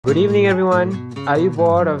Good evening, everyone. Are you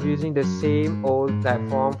bored of using the same old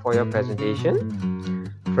platform for your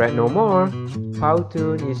presentation? Fret no more.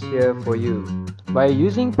 Powtoon is here for you. By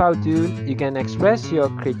using Powtoon, you can express your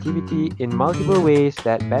creativity in multiple ways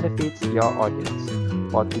that benefits your audience.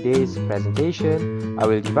 For today's presentation, I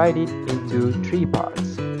will divide it into three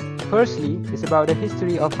parts. Firstly, it's about the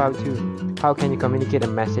history of Powtoon. How can you communicate a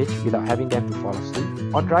message without having them to fall asleep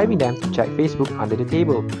or driving them to check Facebook under the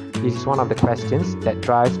table? This is one of the questions that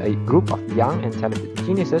drives a group of young and talented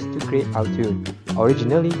geniuses to create Powtoon.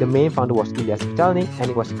 Originally, the main founder was Ilyas Vitalnik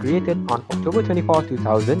and it was created on October 24,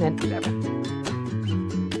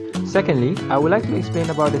 2011. Secondly, I would like to explain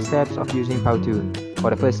about the steps of using Powtoon.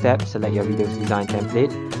 For the first step, select your video's design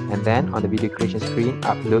template and then on the video creation screen,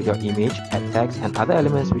 upload your image, add text and other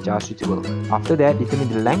elements which are suitable. After that, determine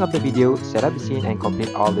the length of the video, set up the scene and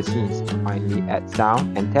complete all the scenes. Finally, add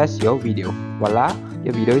sound and test your video. Voila!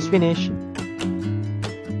 Your video is finished.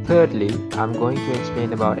 Thirdly, I'm going to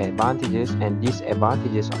explain about advantages and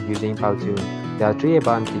disadvantages of using Powtoon. There are three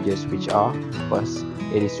advantages which are: first,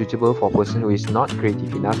 it is suitable for a person who is not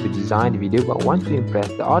creative enough to design the video but wants to impress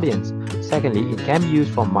the audience. Secondly, it can be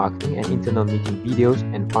used for marketing and internal meeting videos.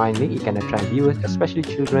 And finally, it can attract viewers, especially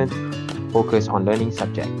children, focused on learning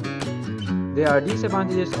subjects. There are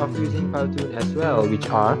disadvantages of using Powtoon as well, which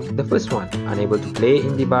are: the first one, unable to play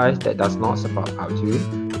in device that does not support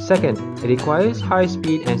Powtoon. Second, it requires high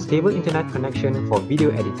speed and stable internet connection for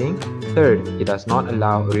video editing. Third, it does not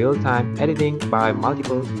allow real-time editing by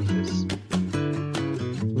multiple users.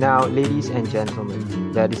 Now, ladies and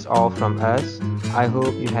gentlemen, that is all from us. I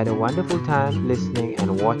hope you had a wonderful time listening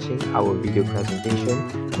and watching our video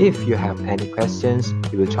presentation. If you have any questions,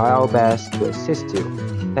 we will try our best to assist you.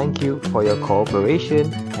 Thank you for your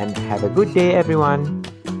cooperation and have a good day, everyone.